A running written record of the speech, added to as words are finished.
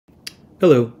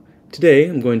Hello. Today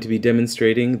I'm going to be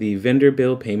demonstrating the Vendor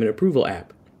Bill Payment Approval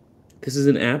app. This is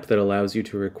an app that allows you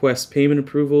to request payment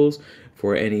approvals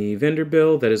for any vendor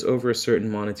bill that is over a certain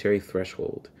monetary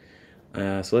threshold.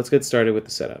 So let's get started with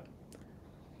the setup.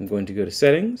 I'm going to go to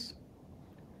Settings,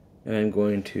 and I'm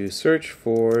going to search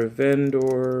for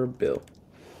Vendor Bill.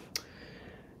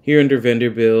 Here under Vendor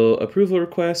Bill Approval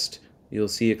Request, you'll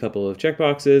see a couple of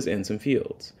checkboxes and some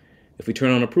fields. If we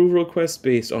turn on approval requests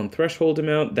based on threshold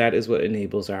amount, that is what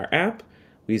enables our app.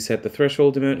 We set the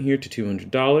threshold amount here to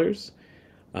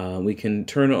 $200. We can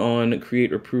turn on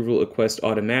create approval request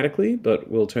automatically, but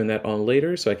we'll turn that on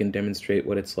later so I can demonstrate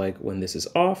what it's like when this is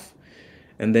off.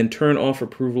 And then turn off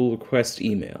approval request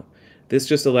email. This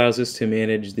just allows us to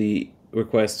manage the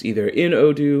request either in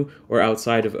Odoo or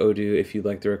outside of Odoo if you'd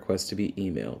like the request to be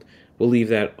emailed. We'll leave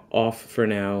that off for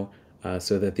now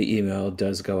so that the email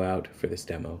does go out for this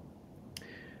demo.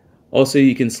 Also,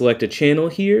 you can select a channel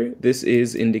here. This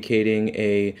is indicating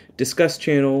a discuss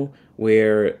channel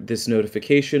where this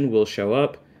notification will show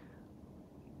up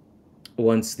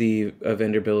once the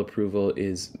vendor bill approval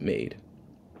is made.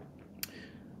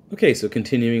 Okay, so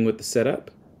continuing with the setup,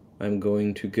 I'm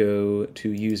going to go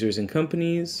to Users and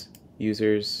Companies,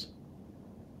 Users,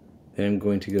 and I'm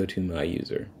going to go to My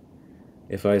User.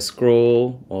 If I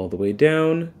scroll all the way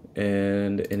down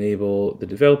and enable the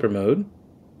developer mode,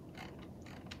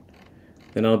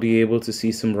 then I'll be able to see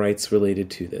some rights related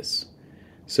to this.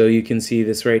 So you can see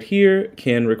this right here,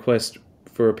 can request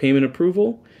for a payment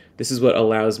approval. This is what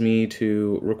allows me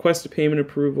to request a payment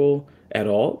approval at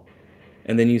all.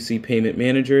 And then you see Payment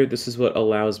Manager. This is what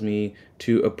allows me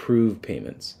to approve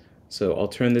payments. So I'll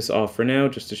turn this off for now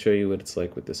just to show you what it's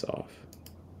like with this off.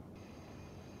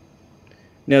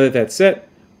 Now that that's set,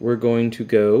 we're going to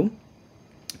go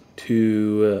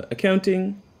to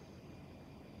Accounting,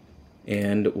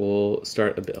 and we'll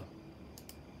start a bill.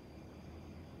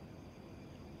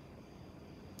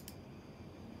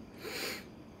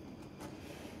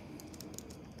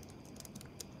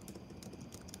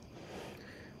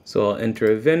 So I'll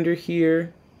enter a vendor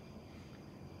here.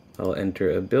 I'll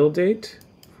enter a bill date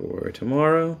for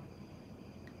tomorrow.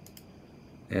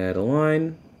 Add a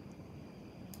line.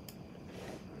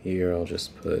 Here I'll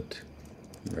just put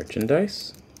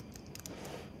merchandise.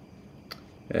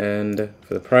 And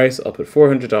for the price, I'll put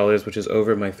 $400, which is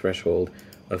over my threshold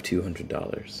of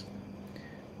 $200.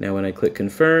 Now when I click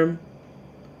Confirm,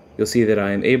 you'll see that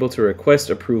I am able to request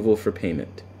approval for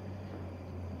payment.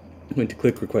 I'm going to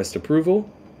click Request Approval,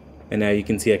 and now you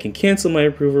can see I can cancel my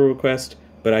approval request,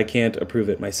 but I can't approve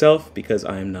it myself because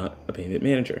I am not a payment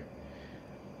manager.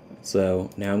 So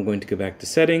now I'm going to go back to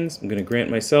Settings. I'm going to grant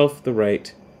myself the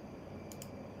right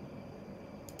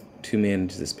to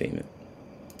manage this payment.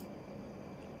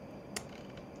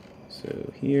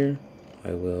 So here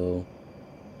I will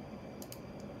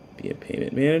be a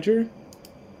payment manager.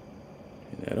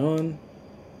 Turn that on.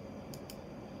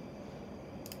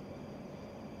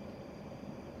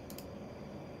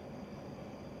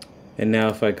 And now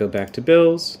if I go back to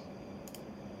bills,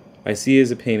 I see as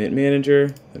a payment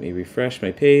manager, let me refresh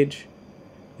my page.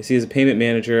 I see as a payment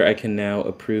manager, I can now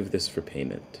approve this for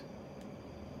payment.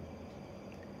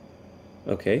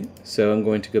 Okay, so I'm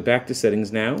going to go back to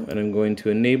Settings now, and I'm going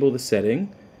to enable the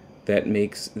setting that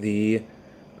makes the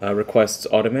requests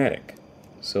automatic.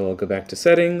 So I'll go back to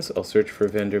Settings, I'll search for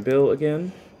Vendor Bill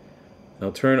again, and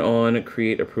I'll turn on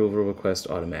Create Approval Request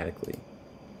Automatically.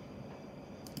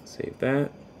 Save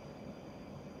that.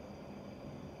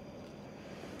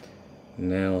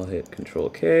 Now I'll hit Control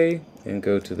K and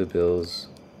go to the bills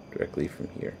directly from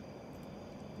here.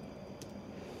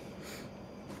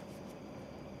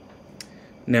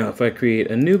 Now if I create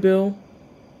a new bill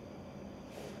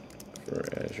for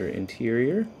Azure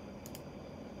Interior,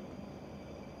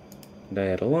 and I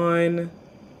add a line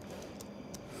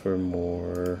for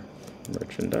more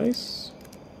merchandise,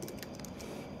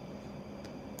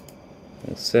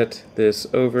 I'll set this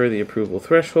over the approval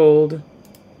threshold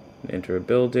and enter a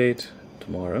bill date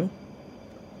tomorrow,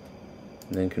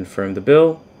 and then confirm the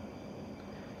bill.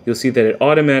 You'll see that it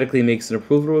automatically makes an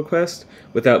approval request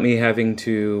without me having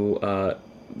to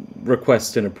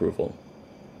request an approval.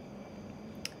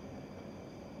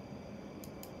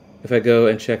 If I go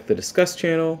and check the Discuss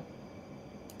channel,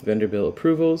 Vendor Bill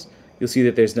Approvals, you'll see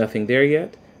that there's nothing there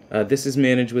yet. This is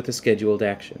managed with a scheduled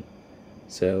action.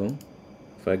 So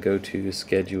if I go to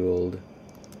Scheduled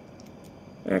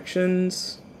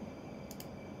Actions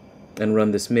and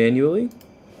run this manually,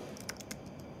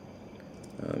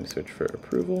 let me search for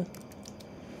approval.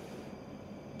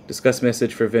 Discuss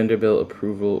message for vendor bill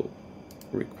approval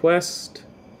request.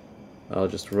 I'll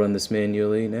just run this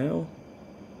manually now.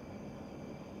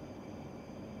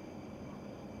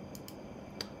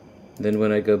 Then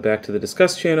when I go back to the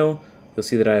Discuss channel, you'll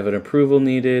see that I have an approval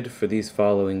needed for these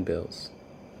following bills.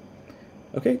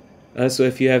 Okay, so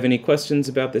if you have any questions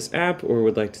about this app or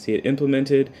would like to see it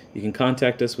implemented, you can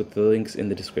contact us with the links in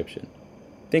the description.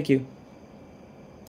 Thank you.